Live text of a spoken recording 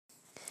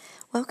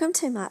Welcome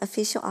to my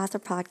official author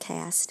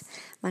podcast.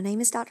 My name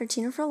is Dr.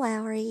 Jennifer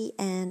Lowry,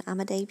 and I'm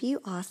a debut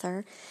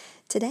author.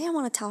 Today I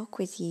want to talk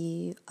with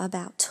you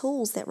about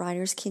tools that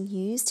writers can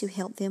use to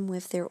help them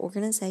with their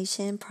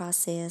organization,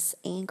 process,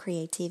 and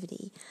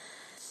creativity.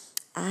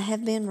 I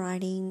have been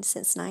writing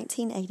since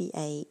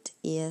 1988.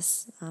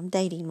 Yes, I'm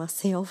dating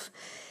myself.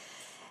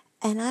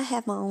 And I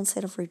have my own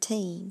set of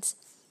routines.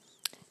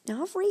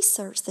 Now, I've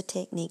researched the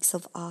techniques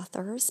of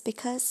authors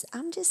because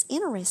I'm just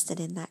interested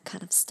in that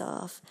kind of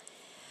stuff.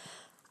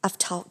 I've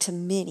talked to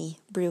many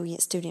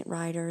brilliant student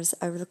writers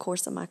over the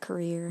course of my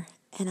career,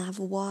 and I've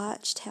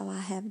watched how I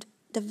have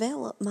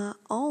developed my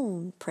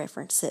own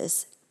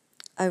preferences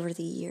over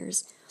the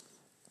years.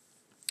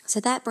 So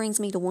that brings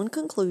me to one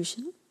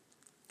conclusion.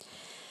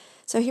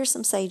 So here's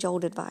some sage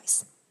old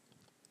advice.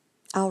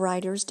 All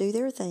writers do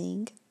their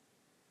thing.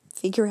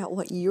 Figure out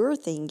what your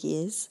thing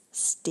is,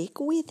 stick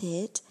with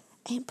it,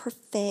 and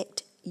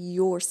perfect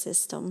your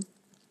system.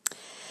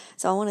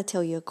 So I want to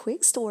tell you a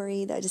quick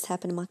story that just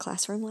happened in my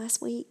classroom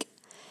last week.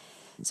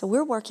 So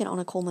we're working on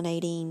a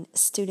culminating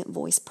student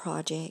voice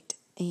project,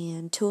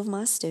 and two of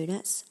my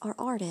students are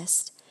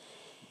artists.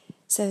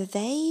 So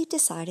they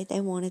decided they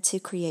wanted to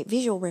create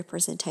visual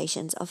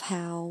representations of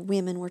how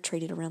women were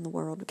treated around the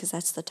world because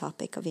that's the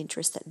topic of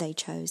interest that they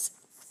chose.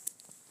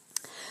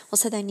 Well,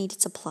 so they needed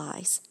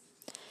supplies.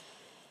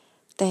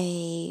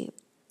 They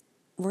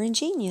were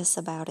ingenious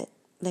about it.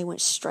 They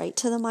went straight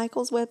to the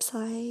Michaels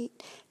website.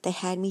 They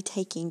had me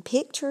taking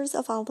pictures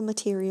of all the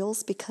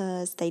materials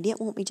because they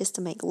didn't want me just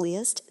to make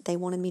lists. They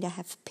wanted me to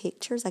have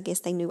pictures. I guess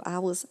they knew I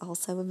was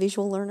also a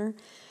visual learner.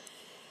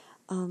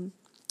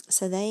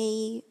 So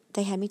they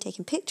had me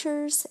taking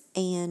pictures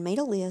and made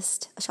a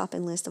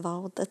shopping list of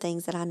all the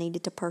things that I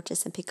needed to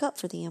purchase and pick up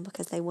for them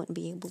because they wouldn't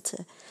be able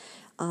to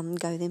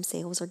go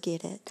themselves or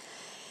get it.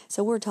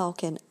 So we're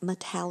talking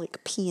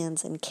metallic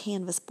pens and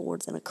canvas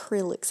boards and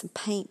acrylics and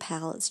paint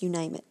palettes, you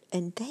name it.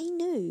 And they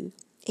knew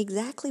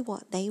exactly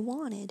what they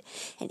wanted.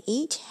 And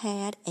each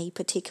had a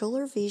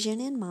particular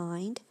vision in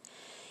mind.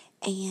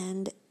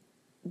 And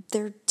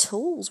their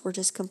tools were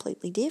just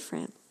completely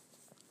different.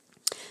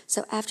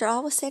 So after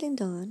all was said and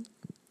done,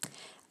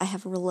 I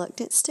have a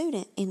reluctant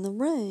student in the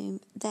room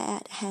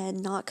that had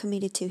not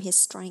committed to his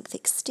strength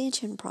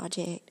extension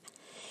project.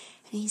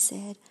 And he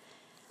said,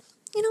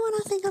 "You know what,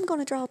 I think I'm going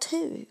to draw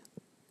too."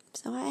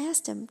 So I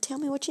asked him, "Tell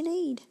me what you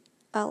need.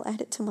 I'll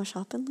add it to my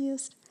shopping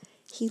list."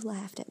 He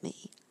laughed at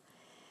me.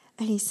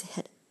 And he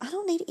said, "I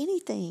don't need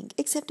anything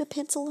except a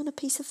pencil and a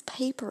piece of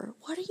paper.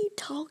 What are you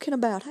talking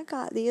about? I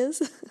got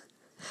this."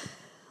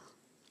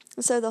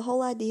 So the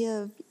whole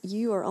idea of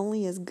you are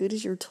only as good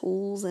as your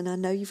tools, and I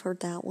know you've heard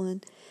that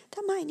one,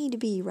 that might need to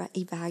be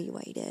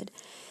evaluated.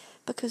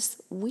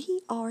 Because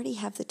we already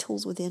have the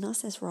tools within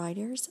us as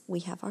writers.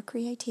 We have our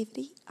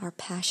creativity, our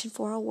passion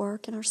for our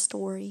work and our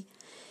story.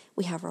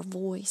 We have our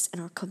voice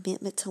and our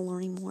commitment to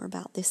learning more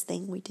about this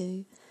thing we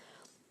do.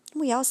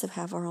 We also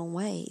have our own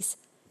ways.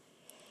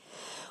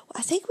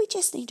 I think we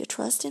just need to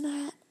trust in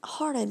that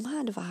heart and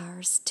mind of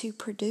ours to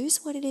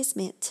produce what it is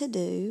meant to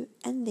do.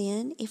 And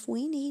then if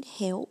we need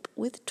help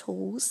with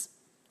tools,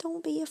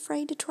 don't be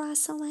afraid to try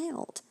some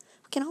out.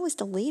 We can always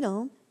delete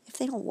them if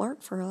they don't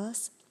work for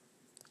us.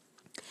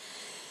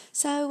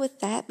 So with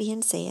that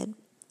being said,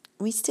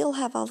 we still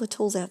have all the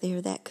tools out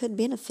there that could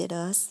benefit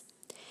us.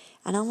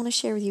 And I want to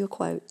share with you a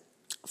quote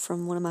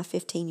from one of my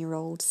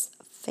 15-year-old's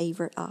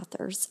favorite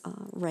authors,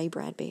 Ray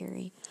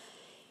Bradbury.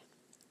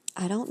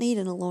 "I don't need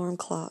an alarm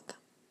clock.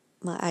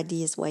 My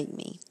ideas wake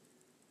me."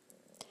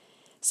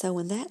 So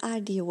when that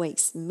idea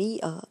wakes me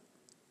up,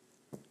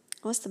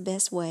 what's the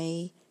best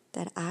way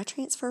that I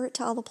transfer it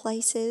to all the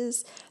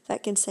places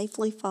that can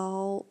safely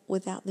fall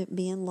without it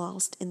being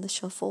lost in the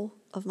shuffle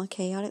of my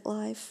chaotic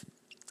life?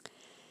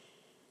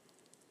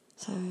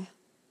 So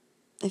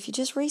if you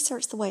just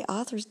research the way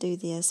authors do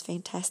this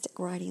fantastic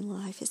writing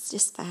life, it's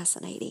just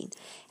fascinating.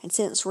 And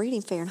since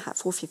reading Fahrenheit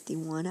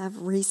 451,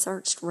 I've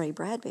researched Ray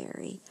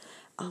Bradbury.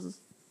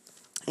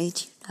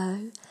 Did you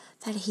know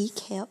that he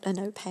kept a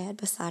notepad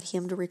beside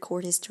him to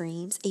record his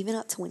dreams, even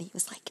up to when he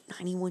was like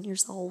 91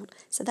 years old?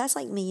 So that's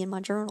like me in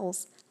my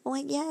journals. I'm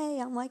like, yay,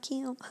 I'm like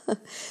him.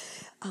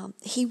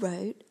 He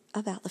wrote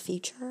about the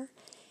future,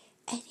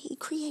 and he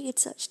created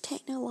such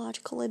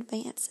technological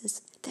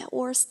advances that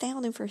were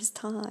astounding for his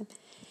time.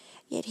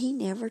 Yet he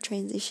never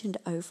transitioned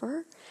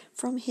over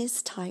from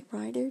his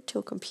typewriter to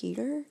a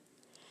computer.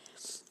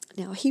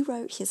 Now, he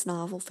wrote his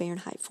novel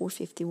Fahrenheit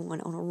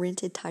 451 on a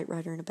rented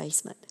typewriter in a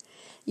basement.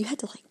 You had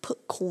to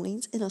put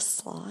coins in a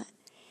slot.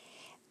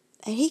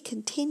 And he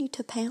continued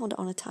to pound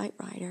on a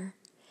typewriter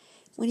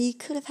when he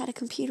could have had a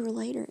computer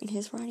later in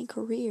his writing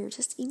career.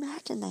 Just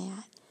imagine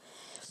that.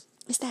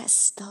 Is that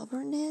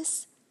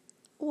stubbornness,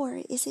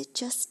 or is it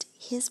just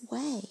his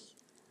way?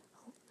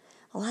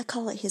 Well, I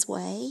call it his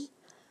way.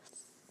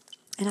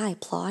 And I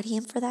applaud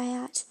him for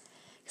that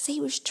because he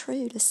was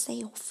true to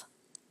self.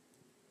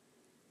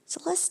 So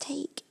let's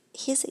take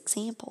his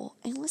example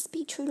and let's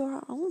be true to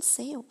our own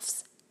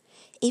selves.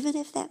 Even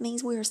if that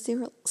means we are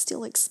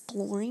still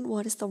exploring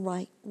what is the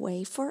right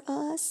way for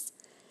us.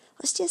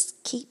 Let's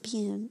just keep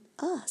being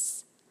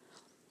us.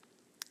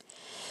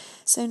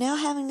 So now,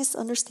 having this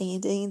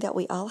understanding that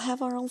we all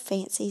have our own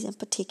fancies and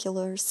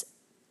particulars,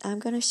 I'm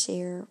going to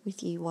share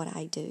with you what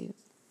I do.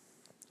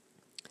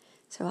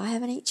 So I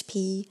have an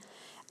HP.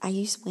 I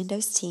use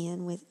Windows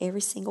 10 with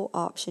every single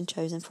option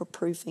chosen for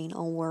proofing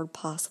on Word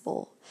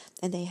possible.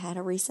 And they had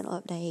a recent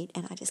update,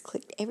 and I just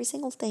clicked every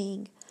single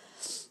thing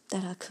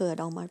that I could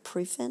on my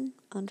proofing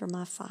under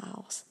my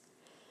files.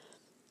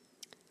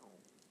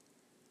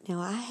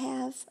 Now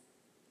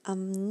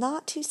I'm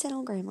not too set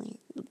on Grammarly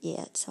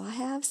yet, so I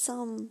have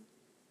some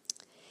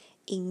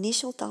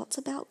initial thoughts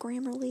about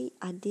Grammarly.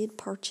 I did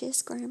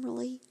purchase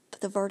Grammarly,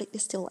 but the verdict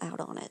is still out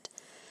on it.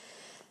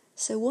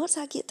 So once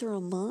I get through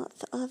a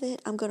month of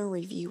it, I'm going to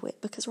review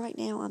it, because right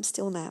now I'm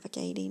still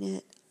navigating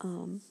it.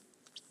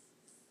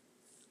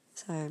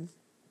 So I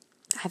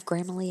have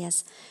Grammarly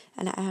as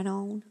an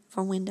add-on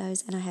for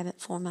Windows, and I have it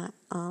for my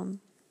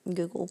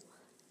Google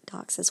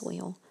Docs as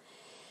well.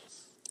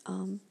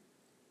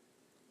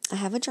 I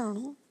have a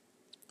journal,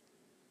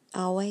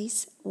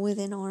 always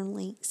within arm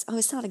lengths. Oh,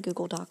 it's not a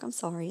Google Doc. I'm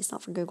sorry, it's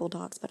not for Google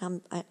Docs, but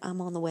I'm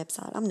on the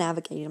website. I'm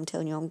navigating. I'm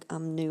telling you,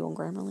 I'm new on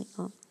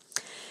Grammarly.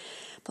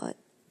 But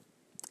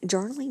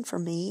journaling for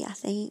me, I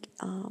think,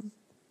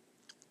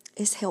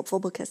 is helpful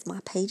because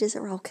my pages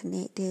are all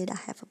connected. I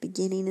have a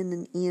beginning and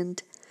an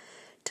end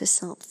to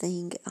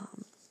something.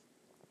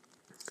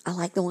 I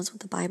like the ones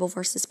with the Bible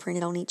verses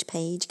printed on each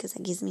page because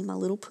that gives me my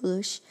little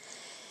push.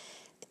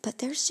 But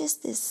there's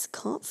just this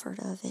comfort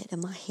of it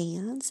in my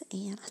hands,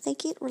 and I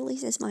think it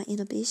releases my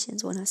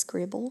inhibitions when I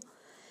scribble.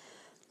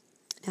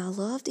 Now, I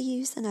love to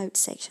use the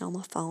notes section on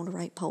my phone to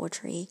write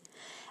poetry.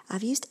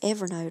 I've used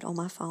Evernote on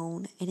my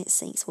phone, and it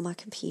syncs with my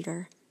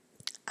computer.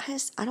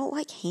 I don't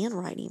like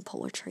handwriting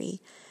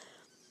poetry.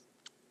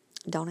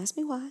 Don't ask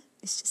me why.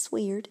 It's just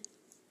weird.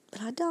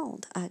 But I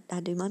don't. I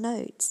do my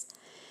notes.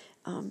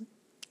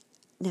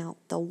 Now,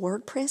 the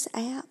WordPress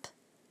app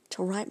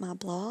to write my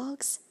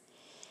blogs,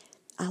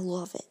 I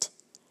love it.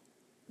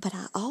 But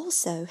I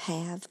also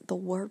have the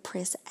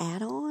WordPress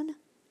add-on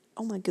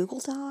on my Google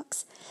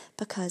Docs,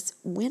 because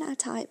when I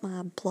type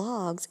my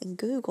blogs in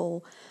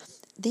Google,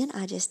 then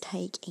I just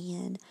take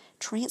and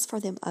transfer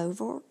them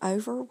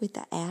over with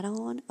the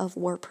add-on of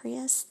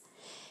WordPress,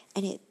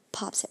 and it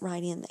pops it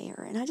right in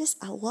there. And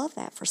I love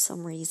that for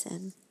some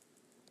reason.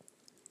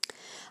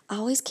 I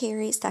always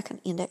carry a stack of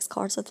index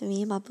cards with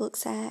me in my book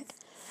sack.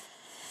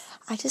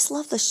 I just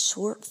love the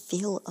short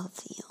feel of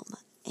them.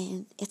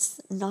 And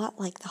it's not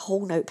like the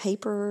whole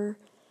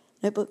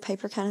notebook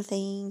paper kind of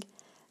thing,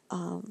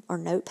 or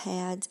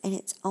notepads. And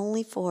it's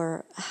only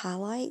for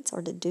highlights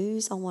or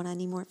to-dos on what I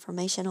need more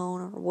information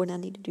on, or what I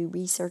need to do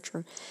research,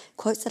 or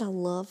quotes that I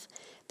love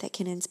that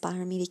can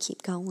inspire me to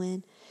keep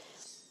going.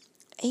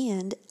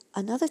 And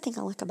another thing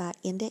I like about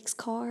index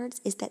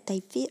cards is that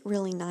they fit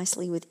really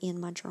nicely within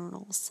my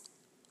journals.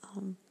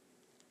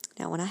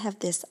 Now, when I have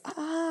this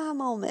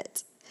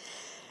moment,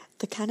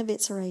 the kind of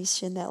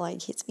inspiration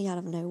that hits me out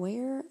of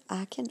nowhere,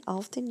 I can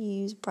often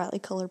use brightly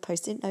colored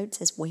Post-it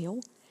notes as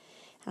well.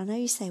 And I know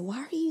you say, why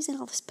are you using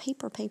all this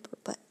paper?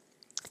 But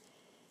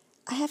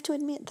I have to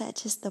admit that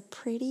just the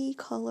pretty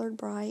colored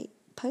bright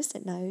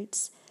Post-it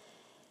notes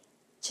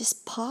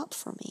just pop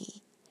for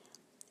me.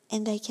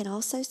 And they can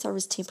also serve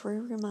as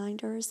temporary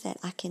reminders that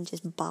I can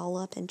just ball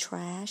up and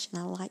trash, and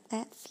I like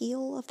that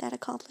feel of that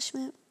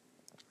accomplishment.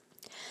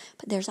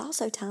 But there's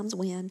also times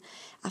when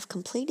I've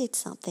completed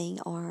something,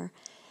 or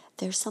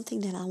there's something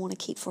that I want to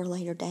keep for a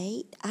later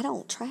date. I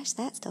don't trash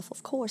that stuff,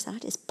 of course. I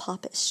just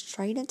pop it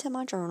straight into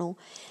my journal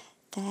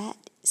that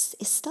is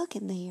stuck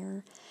in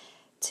there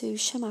to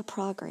show my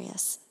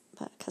progress.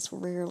 But because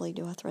rarely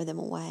do I throw them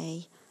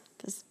away,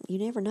 because you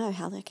never know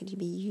how that could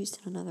be used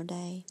in another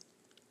day.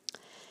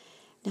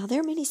 Now,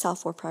 there are many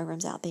software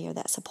programs out there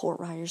that support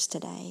writers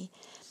today.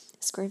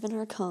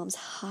 Scrivener comes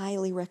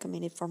highly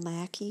recommended for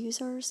Mac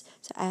users,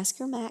 so ask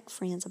your Mac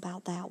friends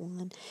about that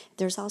one.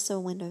 There's also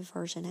a Windows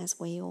version as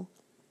well.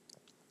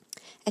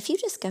 If you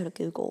just go to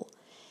Google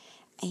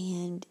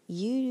and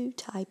you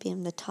type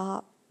in the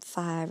top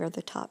 5 or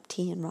the top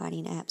 10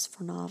 writing apps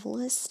for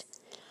novelists,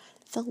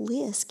 the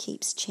list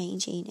keeps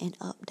changing and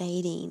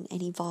updating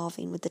and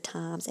evolving with the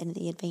times and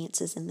the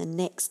advances and the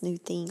next new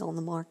thing on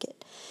the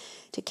market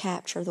to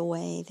capture the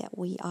way that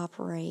we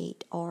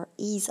operate, or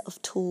ease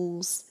of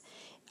tools,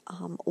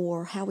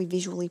 or how we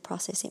visually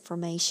process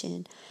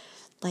information,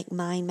 like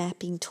mind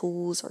mapping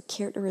tools or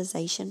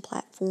characterization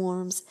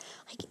platforms.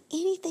 Like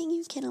anything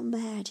you can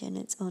imagine,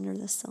 it's under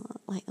the sun.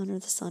 Under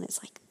the sun,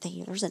 it's like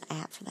there's an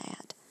app for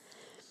that.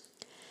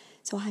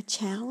 So I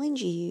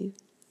challenge you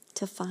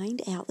to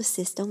find out the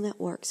system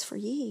that works for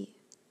you.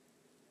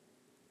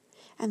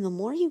 And the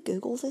more you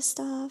Google this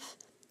stuff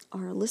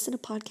or listen to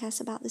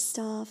podcasts about this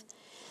stuff,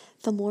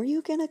 the more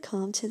you're going to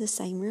come to the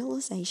same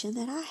realization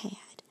that I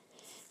had.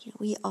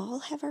 We all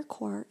have our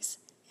quirks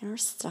and our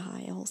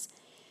styles.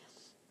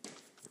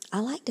 I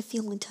like to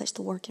feel and touch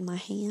the work in my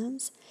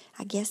hands.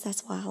 I guess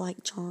that's why I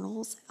like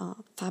journals,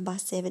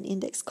 5x7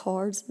 index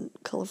cards, and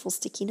colorful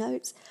sticky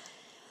notes.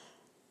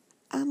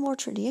 I'm more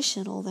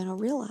traditional than I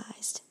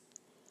realized.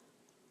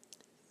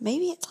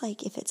 Maybe it's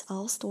like if it's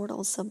all stored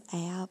on some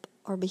app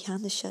or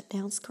behind the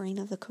shutdown screen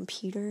of the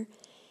computer,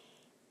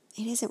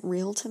 it isn't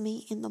real to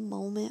me in the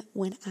moment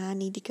when I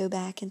need to go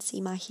back and see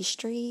my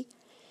history.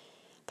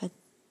 But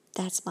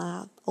that's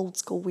my old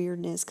school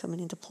weirdness coming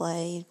into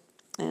play,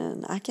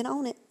 and I can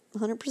own it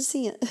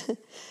 100%.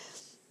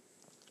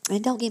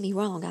 And don't get me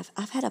wrong,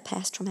 I've had a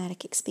past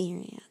traumatic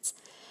experience.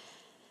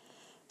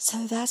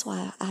 So that's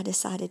why I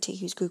decided to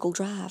use Google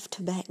Drive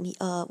to back me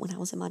up when I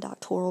was in my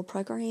doctoral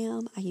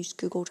program. I used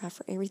Google Drive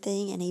for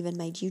everything and even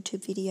made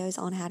YouTube videos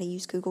on how to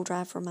use Google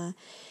Drive for my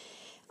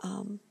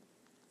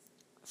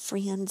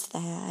friends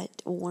that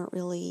weren't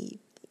really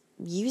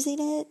using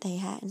it. They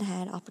hadn't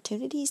had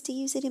opportunities to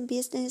use it in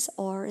business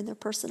or in their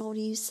personal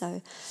use.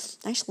 So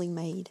I actually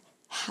made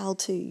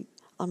how-to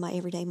on my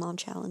Everyday Mom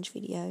Challenge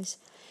videos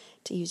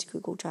to use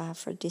Google Drive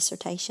for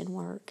dissertation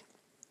work.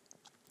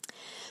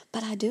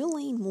 But I do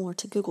lean more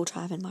to Google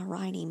Drive in my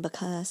writing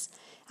because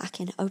I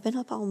can open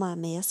up all my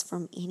mess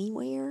from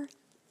anywhere,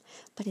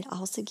 but it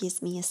also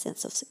gives me a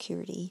sense of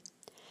security.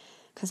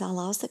 Because I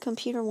lost the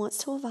computer once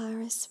to a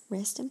virus.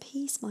 Rest in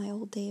peace, my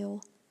old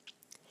Dell.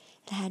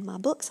 It had my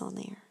books on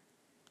there,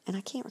 and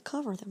I can't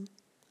recover them.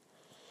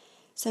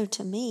 So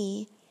to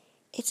me,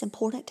 it's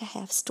important to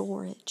have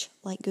storage,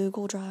 like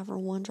Google Drive or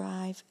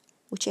OneDrive,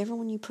 whichever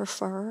one you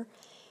prefer,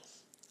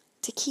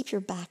 to keep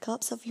your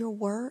backups of your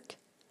work.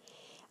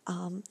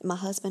 My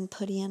husband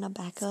put in a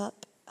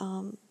backup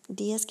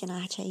disk, and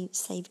I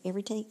saved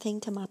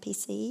everything to my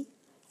PC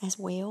as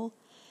well.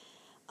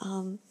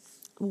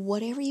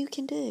 Whatever you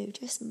can do,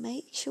 just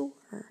make sure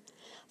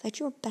that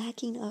you're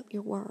backing up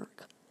your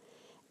work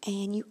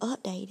and you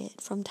update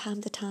it from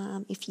time to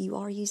time if you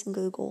are using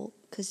Google,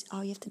 because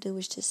all you have to do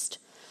is just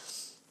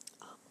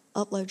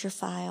upload your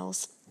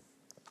files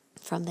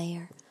from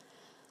there.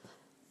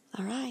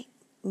 All right,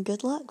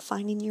 good luck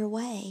finding your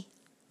way.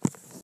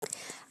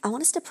 I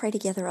want us to pray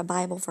together a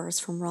Bible verse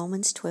from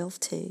Romans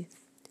 12:2.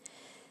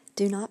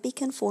 Do not be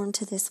conformed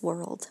to this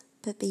world,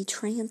 but be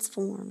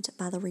transformed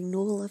by the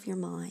renewal of your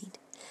mind,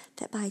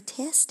 that by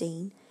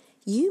testing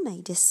you may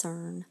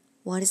discern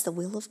what is the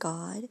will of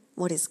God,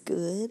 what is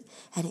good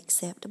and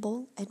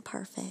acceptable and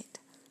perfect.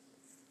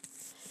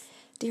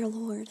 Dear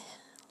Lord,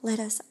 let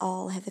us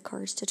all have the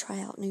courage to try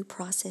out new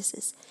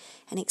processes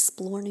and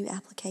explore new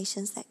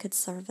applications that could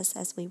serve us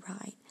as we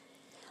write.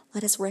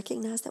 Let us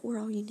recognize that we're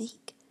all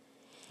unique,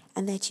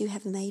 and that you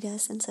have made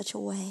us in such a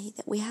way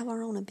that we have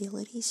our own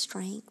abilities,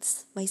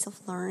 strengths, ways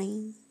of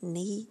learning,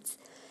 needs.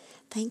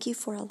 Thank you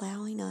for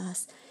allowing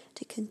us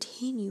to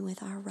continue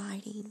with our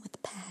writing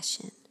with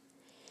passion.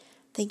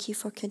 Thank you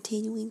for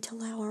continuing to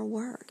allow our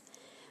work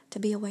to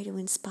be a way to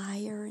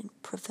inspire and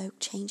provoke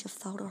change of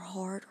thought or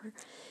heart, or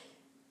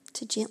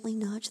to gently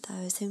nudge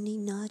those who need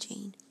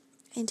nudging,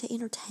 and to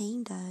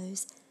entertain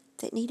those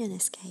that need an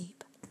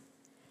escape.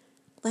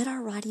 Let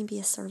our writing be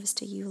a service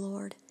to you,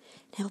 Lord,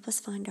 and help us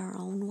find our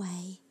own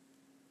way.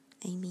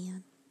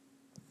 Amen.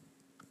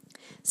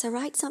 So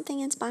write something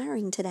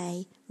inspiring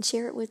today and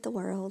share it with the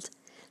world.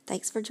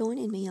 Thanks for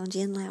joining me on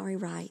Jen Lowry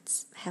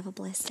Writes. Have a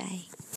blessed day.